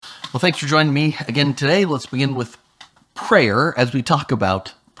Well, thanks for joining me again today. Let's begin with prayer as we talk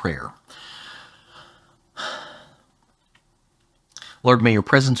about prayer. Lord, may your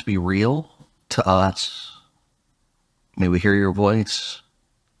presence be real to us. May we hear your voice.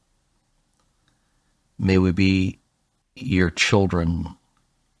 May we be your children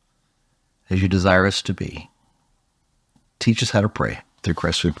as you desire us to be. Teach us how to pray. Through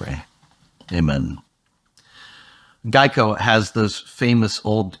Christ we pray. Amen. Geico has those famous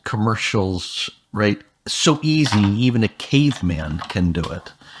old commercials, right? So easy, even a caveman can do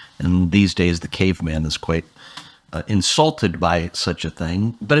it. And these days, the caveman is quite insulted by such a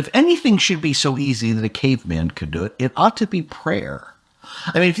thing. But if anything should be so easy that a caveman could do it, it ought to be prayer.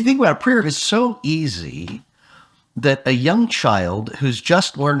 I mean, if you think about it, prayer is so easy that a young child who's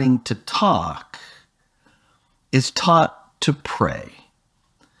just learning to talk is taught to pray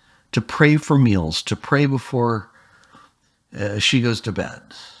for meals, to pray before she goes to bed.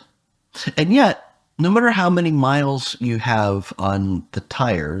 And yet, no matter how many miles you have on the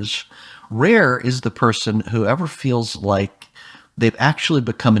tires, rare is the person who ever feels like they've actually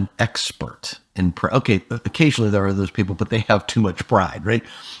become an expert in prayer. Okay, occasionally there are those people, but they have too much pride, right?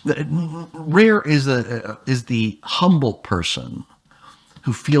 Rare is the humble person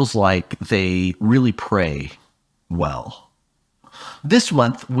who feels like they really pray well. This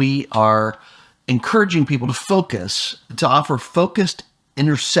month, we are encouraging people to offer focused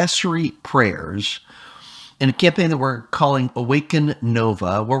intercessory prayers in a campaign that we're calling Awaken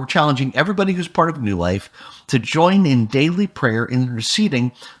Nova, where we're challenging everybody who's part of New Life to join in daily prayer and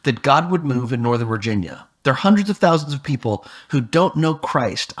interceding that God would move in Northern Virginia. There are hundreds of thousands of people who don't know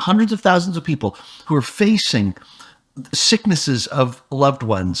Christ, hundreds of thousands of people who are facing sicknesses of loved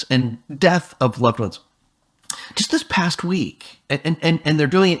ones and death of loved ones. Just this past week, and they're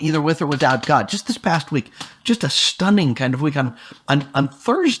doing it either with or without God. Just this past week, just a stunning kind of week. On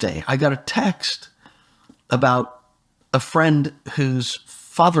Thursday, I got a text about a friend whose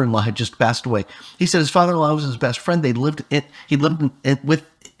father-in-law had just passed away. He said his father-in-law was his best friend. He lived with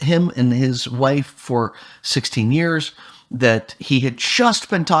him and his wife for 16 years. That he had just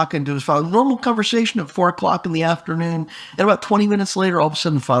been talking to his father, normal conversation at 4 o'clock in the afternoon. And about 20 minutes later, all of a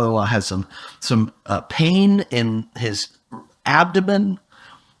sudden, the father-in-law has some pain in his abdomen.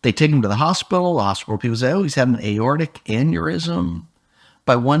 They take him to the hospital. The hospital people say, oh, he's had an aortic aneurysm.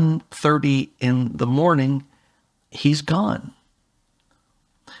 By 1:30 in the morning, he's gone.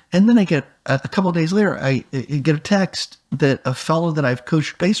 And then I get, a couple of days later, I get a text that a fellow that I've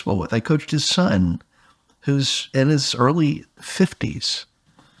coached baseball with, I coached his son, who's in his early 50s,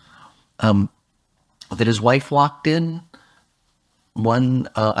 that his wife walked in one,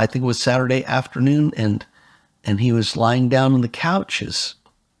 I think it was Saturday afternoon, and he was lying down on the couch. His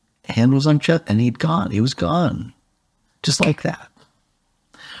hand was on chest, and he was gone. Just like that.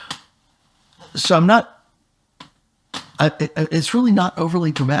 So it's really not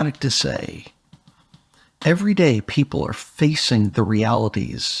overly dramatic to say, every day people are facing the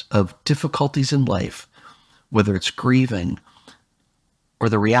realities of difficulties in life, whether it's grieving or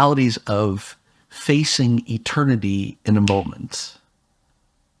the realities of facing eternity in a moment.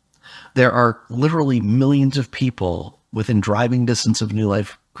 There are literally millions of people within driving distance of New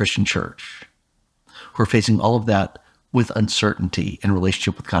Life Christian Church who are facing all of that with uncertainty in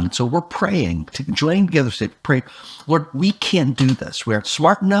relationship with God. And so we're praying, joining together to pray, Lord, we can't do this. We aren't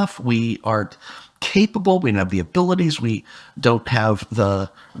smart enough. We aren't capable. We don't have the abilities. We don't have the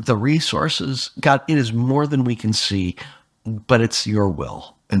resources. God, it is more than we can see, but it's your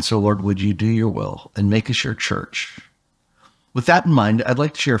will. And so, Lord, would you do your will and make us your church? With that in mind, I'd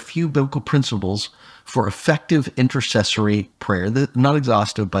like to share a few biblical principles for effective intercessory prayer. That not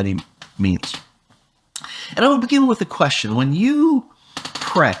exhaustive by any means. And I will begin with a question. When you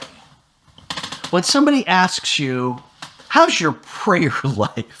pray, when somebody asks you, how's your prayer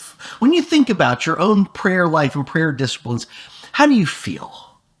life? When you think about your own prayer life and prayer disciplines, how do you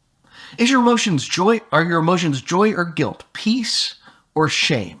feel? Are your emotions joy or guilt, peace or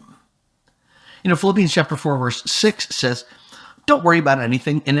shame? Philippians chapter 4, verse 6 says, don't worry about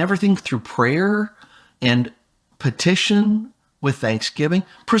anything, in everything through prayer and petition with thanksgiving.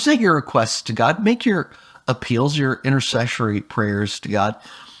 Present your requests to God. Make your appeals, your intercessory prayers to God.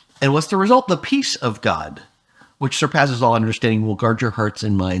 And what's the result? The peace of God, which surpasses all understanding, will guard your hearts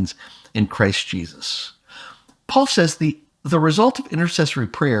and minds in Christ Jesus. Paul says the result of intercessory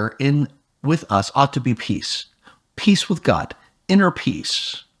prayer with us ought to be peace. Peace with God, inner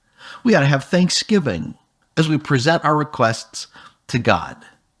peace. We ought to have thanksgiving as we present our requests to God.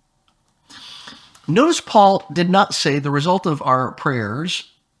 Notice Paul did not say the result of our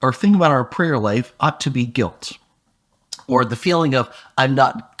prayers or think about our prayer life ought to be guilt. or the feeling of, I'm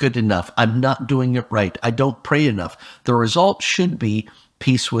not good enough, I'm not doing it right, I don't pray enough. The result should be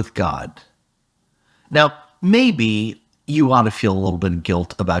peace with God. Now, maybe you ought to feel a little bit of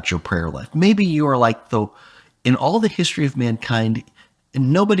guilt about your prayer life. Maybe you are like, though, in all the history of mankind,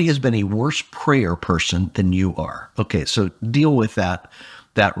 nobody has been a worse prayer person than you are. Okay, so deal with that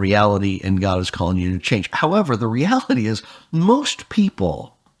reality, and God is calling you to change. However, the reality is most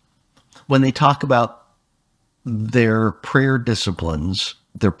people, when they talk about their prayer disciplines,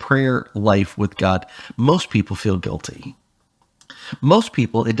 their prayer life with God, most people feel guilty. Most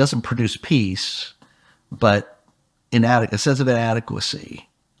people, it doesn't produce peace, but a sense of inadequacy.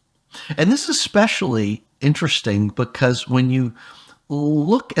 And this is especially interesting because when you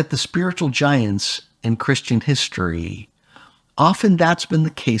look at the spiritual giants in Christian history, often that's been the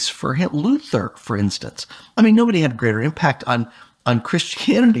case for him. Luther, for instance. I mean, nobody had greater impact on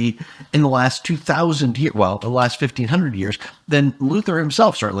Christianity in the last 2,000 years, well, the last 1,500 years, than Luther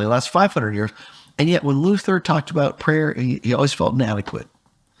himself, certainly the last 500 years. And yet when Luther talked about prayer, he always felt inadequate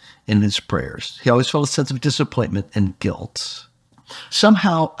in his prayers. He always felt a sense of disappointment and guilt.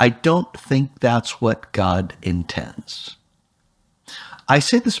 Somehow, I don't think that's what God intends. I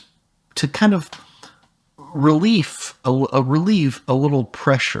say this to kind of relieve a little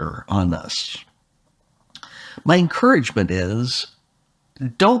pressure on us. My encouragement is,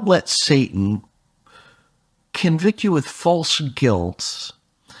 don't let Satan convict you with false guilt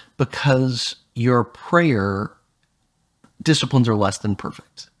because your prayer disciplines are less than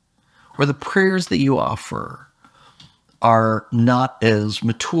perfect, or the prayers that you offer are not as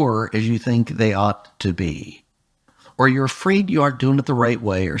mature as you think they ought to be, or you're afraid you aren't doing it the right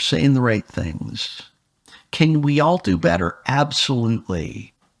way or saying the right things. Can we all do better?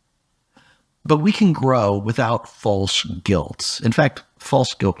 Absolutely. But we can grow without false guilt. In fact,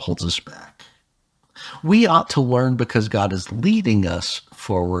 false guilt holds us back. We ought to learn because God is leading us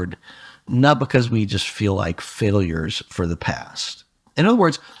forward, not because we just feel like failures for the past. In other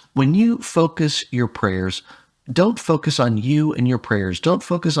words, when you focus your prayers, don't focus on you and your prayers. Don't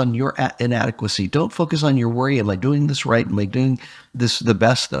focus on your inadequacy. Don't focus on your worry. Am I doing this right? Am I doing this the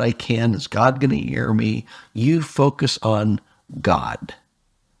best that I can? Is God going to hear me? You focus on God,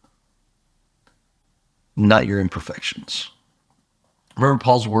 not your imperfections. Remember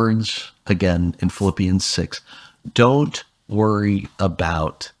Paul's words again in Philippians 6. Don't worry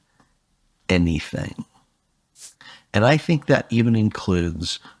about anything. And I think that even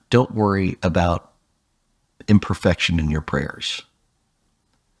includes, don't worry about imperfection in your prayers.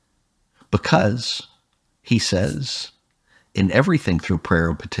 Because, he says, in everything through prayer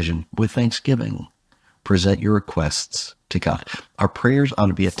and petition, with thanksgiving, present your requests to God. Our prayers ought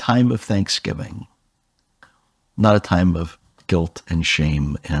to be a time of thanksgiving, not a time of guilt and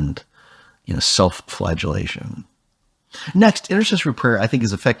shame and self-flagellation. Next, intercessory prayer, I think,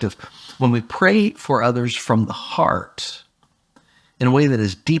 is effective when we pray for others from the heart in a way that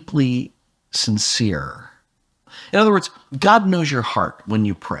is deeply sincere. In other words, God knows your heart when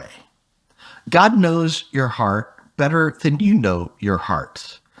you pray. God knows your heart better than you know your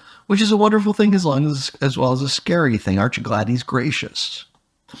heart, which is a wonderful thing as well as a scary thing. Aren't you glad he's gracious?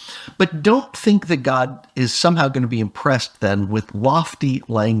 But don't think that God is somehow going to be impressed then with lofty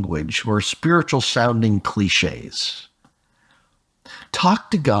language or spiritual sounding cliches.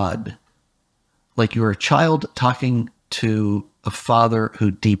 Talk to God like you're a child talking to a father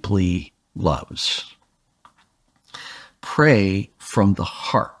who deeply loves. Pray from the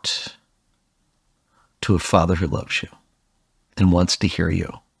heart to a father who loves you and wants to hear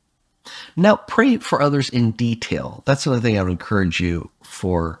you. Now, pray for others in detail. That's another thing I would encourage you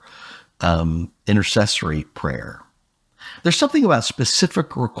for intercessory prayer. There's something about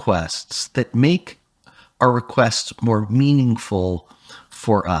specific requests that make our requests more meaningful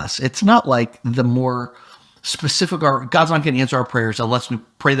for us. It's not like the more specific God's not going to answer our prayers unless we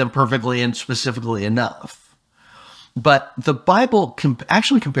pray them perfectly and specifically enough. But the Bible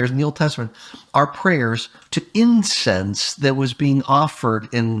actually compares in the Old Testament our prayers to incense that was being offered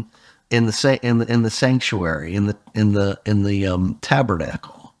in the sanctuary, in the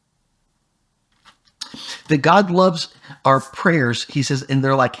tabernacle. That God loves our prayers, he says, and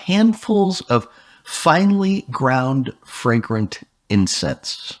they're like handfuls of finely ground, fragrant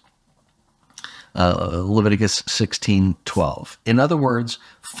incense. Leviticus 16:12. In other words,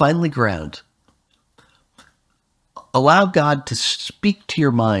 finely ground. Allow God to speak to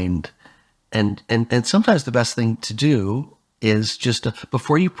your mind, and sometimes the best thing to do is just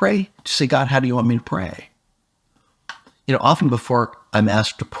before you pray, just say, God, how do you want me to pray? Often before I'm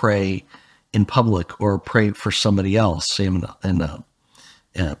asked to pray in public or pray for somebody else, say I'm in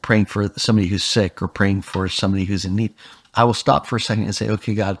praying for somebody who's sick or praying for somebody who's in need, I will stop for a second and say,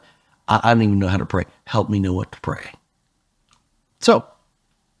 okay, God, I don't even know how to pray. Help me know what to pray. So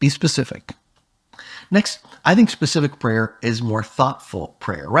be specific. Next, I think specific prayer is more thoughtful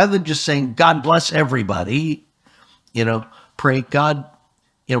prayer. Rather than just saying, God bless everybody, pray, God,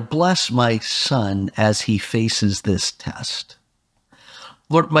 bless my son as he faces this test.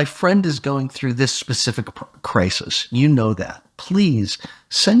 Lord, my friend is going through this specific crisis. You know that. Please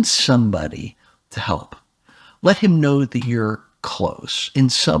send somebody to help. Let him know that you're close in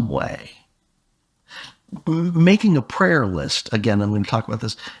some way. Making a prayer list, again, I'm going to talk about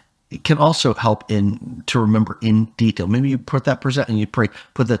this, it can also help to remember in detail. Maybe you put that present and you put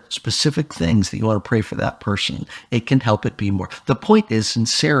the specific things that you want to pray for that person. It can help it be more. The point is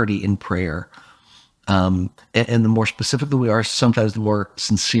sincerity in prayer. And the more specific that we are, sometimes the more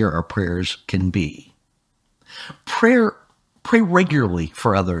sincere our prayers can be. Pray regularly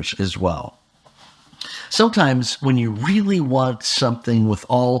for others as well. Sometimes when you really want something with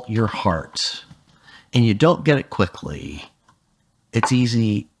all your heart and you don't get it quickly, it's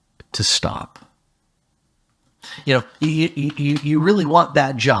easy to stop. You really want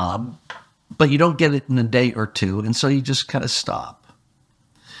that job, but you don't get it in a day or two, and so you just kind of stop.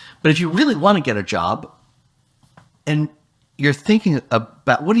 But if you really want to get a job and you're thinking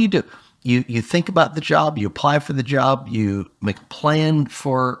about, what do? You think about the job, you apply for the job, you make a plan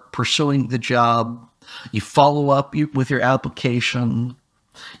for pursuing the job, you follow up with your application.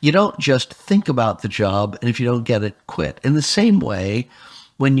 You don't just think about the job, and if you don't get it, quit. In the same way,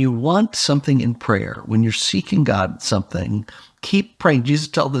 when you want something in prayer, when you're seeking God something, keep praying. Jesus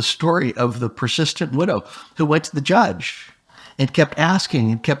told the story of the persistent widow who went to the judge and kept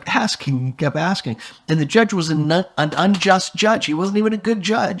asking and kept asking and kept asking. And the judge was an unjust judge. He wasn't even a good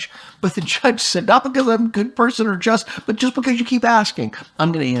judge. But the judge said, not because I'm a good person or just, but just because you keep asking,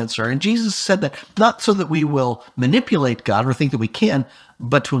 I'm going to answer. And Jesus said that not so that we will manipulate God or think that we can,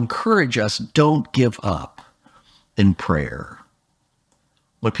 but to encourage us, don't give up in prayer.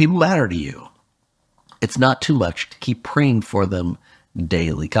 When people matter to you, it's not too much to keep praying for them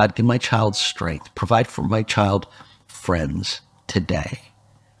daily. God, give my child strength. Provide for my child friends today.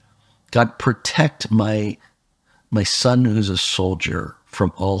 God, protect my son who's a soldier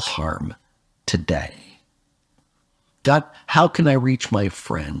from all harm today. God, how can I reach my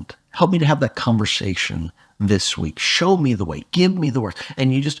friend? Help me to have that conversation this week. Show me the way. Give me the words.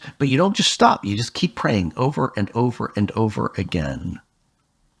 And but you don't just stop. You just keep praying over and over and over again.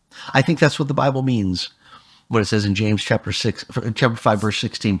 I think that's what the Bible means when it says in James chapter 5, verse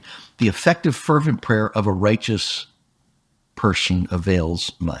 16, the effective fervent prayer of a righteous person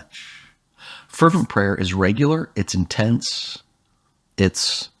avails much. Fervent prayer is regular, it's intense,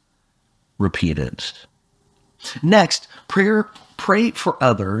 it's repeated. Next, pray for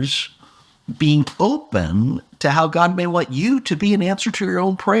others, being open to how God may want you to be an answer to your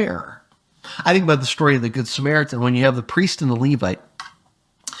own prayer. I think about the story of the Good Samaritan when you have the priest and the Levite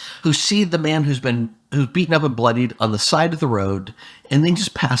who see the man who's beaten up and bloodied on the side of the road and then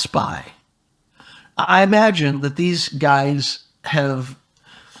just pass by. I imagine that these guys have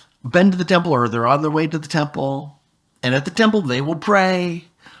been to the temple or they're on their way to the temple, and at the temple they will pray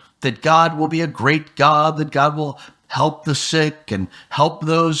that God will be a great God, that God will help the sick and help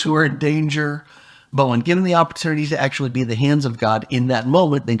those who are in danger. But when given the opportunity to actually be the hands of God in that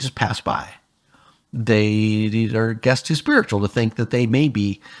moment, they just pass by. They are guess too spiritual to think that they may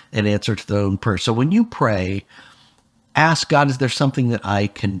be an answer to their own prayer. So when you pray, ask God, is there something that I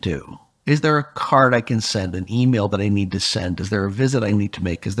can do? Is there a card I can send, an email that I need to send? Is there a visit I need to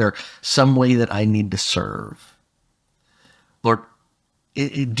make? Is there some way that I need to serve? Lord,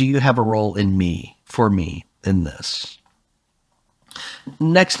 do you have a role for me in this?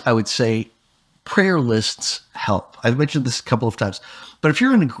 Next, I would say prayer lists help. I've mentioned this a couple of times, but if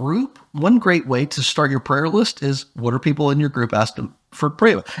you're in a group, one great way to start your prayer list is what are people in your group asking for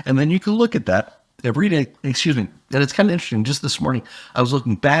prayer? And then you can look at that every day. And it's kind of interesting. Just this morning, I was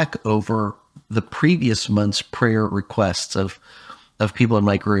looking back over the previous month's prayer requests of people in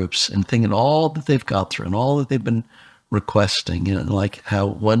my groups and thinking all that they've got through and all that they've been requesting. Like how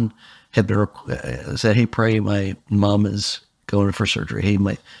one had been said, "Hey, pray, my mom is going in for surgery. Hey,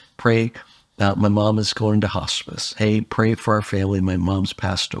 pray." My mom is going to hospice. Hey, pray for our family. My mom's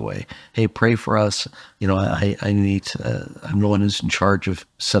passed away. Hey, pray for us. I'm the one who's in charge of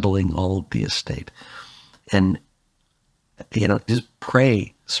settling all of the estate. And, just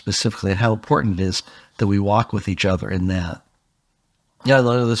pray specifically how important it is that we walk with each other in that. Yeah, I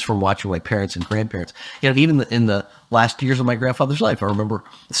learned this from watching my parents and grandparents. Even in the last years of my grandfather's life, I remember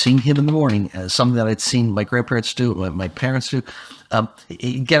seeing him in the morning as something that I'd seen my grandparents do, my parents do.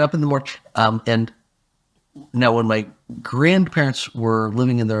 He'd get up in the morning. And now when my grandparents were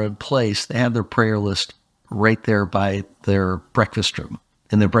living in their own place, they had their prayer list right there by their breakfast room,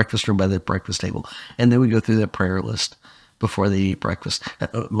 in their breakfast room by the breakfast table. And they would go through that prayer list before they eat breakfast.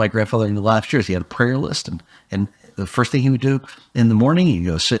 My grandfather in the last years, he had a prayer list, and the first thing he would do in the morning, he'd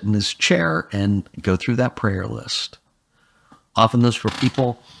go sit in his chair and go through that prayer list. Often those were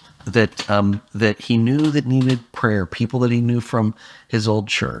people that he knew that needed prayer, people that he knew from his old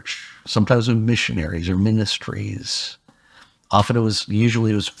church. Sometimes it was missionaries or ministries. Often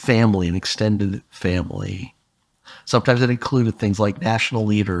usually it was family, an extended family. Sometimes it included things like national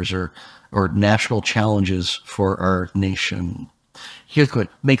leaders or national challenges for our nation. Here's what: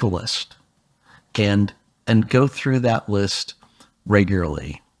 make a list and go through that list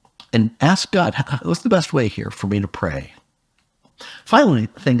regularly and ask God, what's the best way here for me to pray? Finally,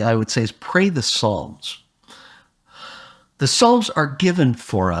 the thing I would say is pray the Psalms. The Psalms are given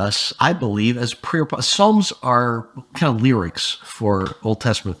for us, I believe, as prayer. Psalms are kind of lyrics for Old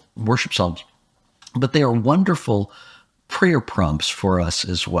Testament worship songs, but they are wonderful prayer prompts for us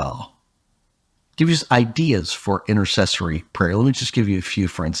as well. Give you ideas for intercessory prayer. Let me just give you a few,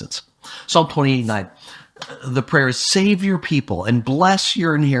 for instance. Psalm 28:9. The prayer is, save your people and bless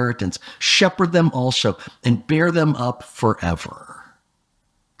your inheritance. Shepherd them also and bear them up forever.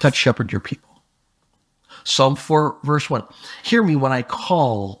 God, shepherd your people. Psalm 4, verse 1. Hear me when I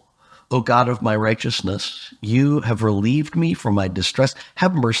call, O God of my righteousness. You have relieved me from my distress.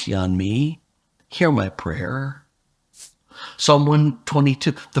 Have mercy on me. Hear my prayer. Psalm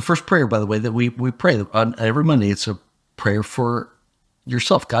 122. The first prayer, by the way, that we pray on every Monday, it's a prayer for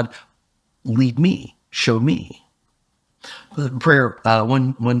yourself. God, lead me. Show me. The prayer,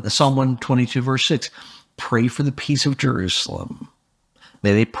 when Psalm 122, verse 6, pray for the peace of Jerusalem.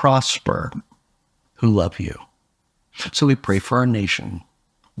 May they prosper who love you. So we pray for our nation.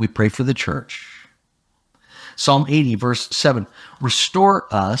 We pray for the church. Psalm 80, verse 7,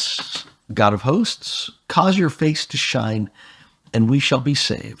 restore us, God of hosts, cause your face to shine, and we shall be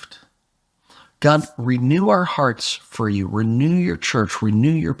saved. God, renew our hearts for you. Renew your church.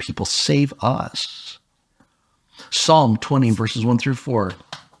 Renew your people. Save us. Psalm 20, verses 1 through 4.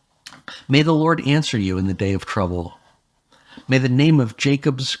 May the Lord answer you in the day of trouble. May the name of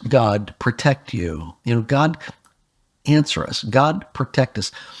Jacob's God protect you. God, answer us. God, protect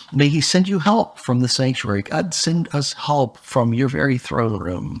us. May he send you help from the sanctuary. God, send us help from your very throne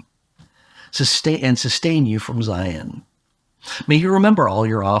room. Sustain you from Zion. May he remember all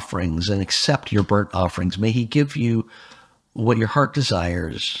your offerings and accept your burnt offerings. May he give you what your heart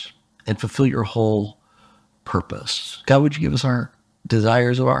desires and fulfill your whole purpose. God, would you give us our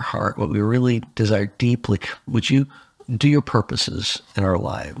desires of our heart, what we really desire deeply? Would you do your purposes in our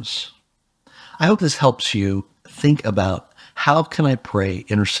lives? I hope this helps you think about, how can I pray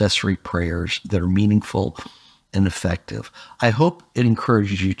intercessory prayers that are meaningful and effective? I hope it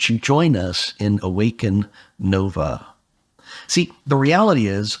encourages you to join us in Awaken Nova. See, the reality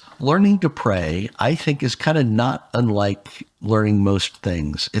is, learning to pray, I think, is kind of not unlike learning most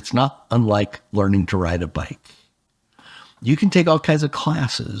things. It's not unlike learning to ride a bike. You can take all kinds of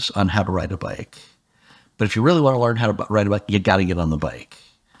classes on how to ride a bike. But if you really want to learn how to ride a bike, you got to get on the bike.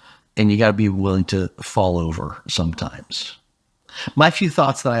 And you got to be willing to fall over sometimes. My few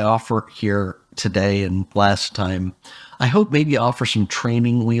thoughts that I offer here today and last time, I hope maybe offer some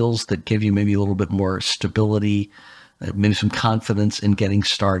training wheels that give you maybe a little bit more stability, maybe some confidence in getting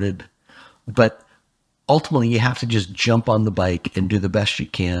started. But ultimately, you have to just jump on the bike and do the best you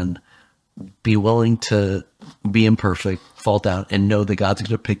can. Be willing to be imperfect, fall down, and know that God's going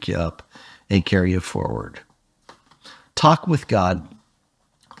to pick you up and carry you forward. Talk with God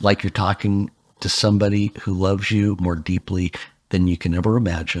like you're talking to somebody who loves you more deeply than you can ever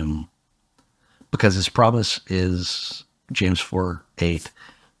imagine. Because his promise is James 4:8,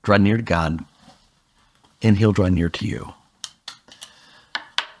 draw near to God, and he'll draw near to you.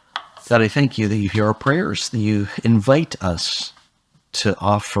 God, I thank you that you hear our prayers, that you invite us to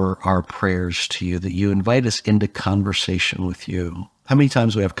offer our prayers to you, that you invite us into conversation with you. How many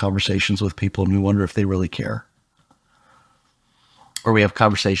times we have conversations with people and we wonder if they really care? Or we have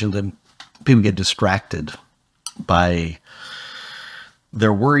conversations and people get distracted by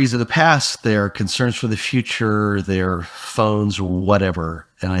their worries of the past, their concerns for the future, their phones, whatever.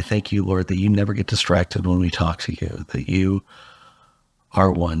 And I thank you, Lord, that you never get distracted when we talk to you, that you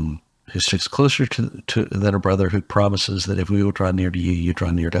are one who sticks closer to than a brother, who promises that if we will draw near to you, you draw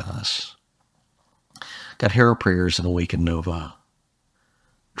near to us. God, hear our prayers and Awaken Nova.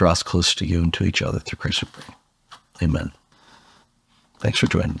 draw us close to you and to each other through Christ we pray. Amen. Thanks for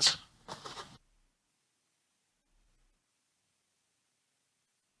joining us.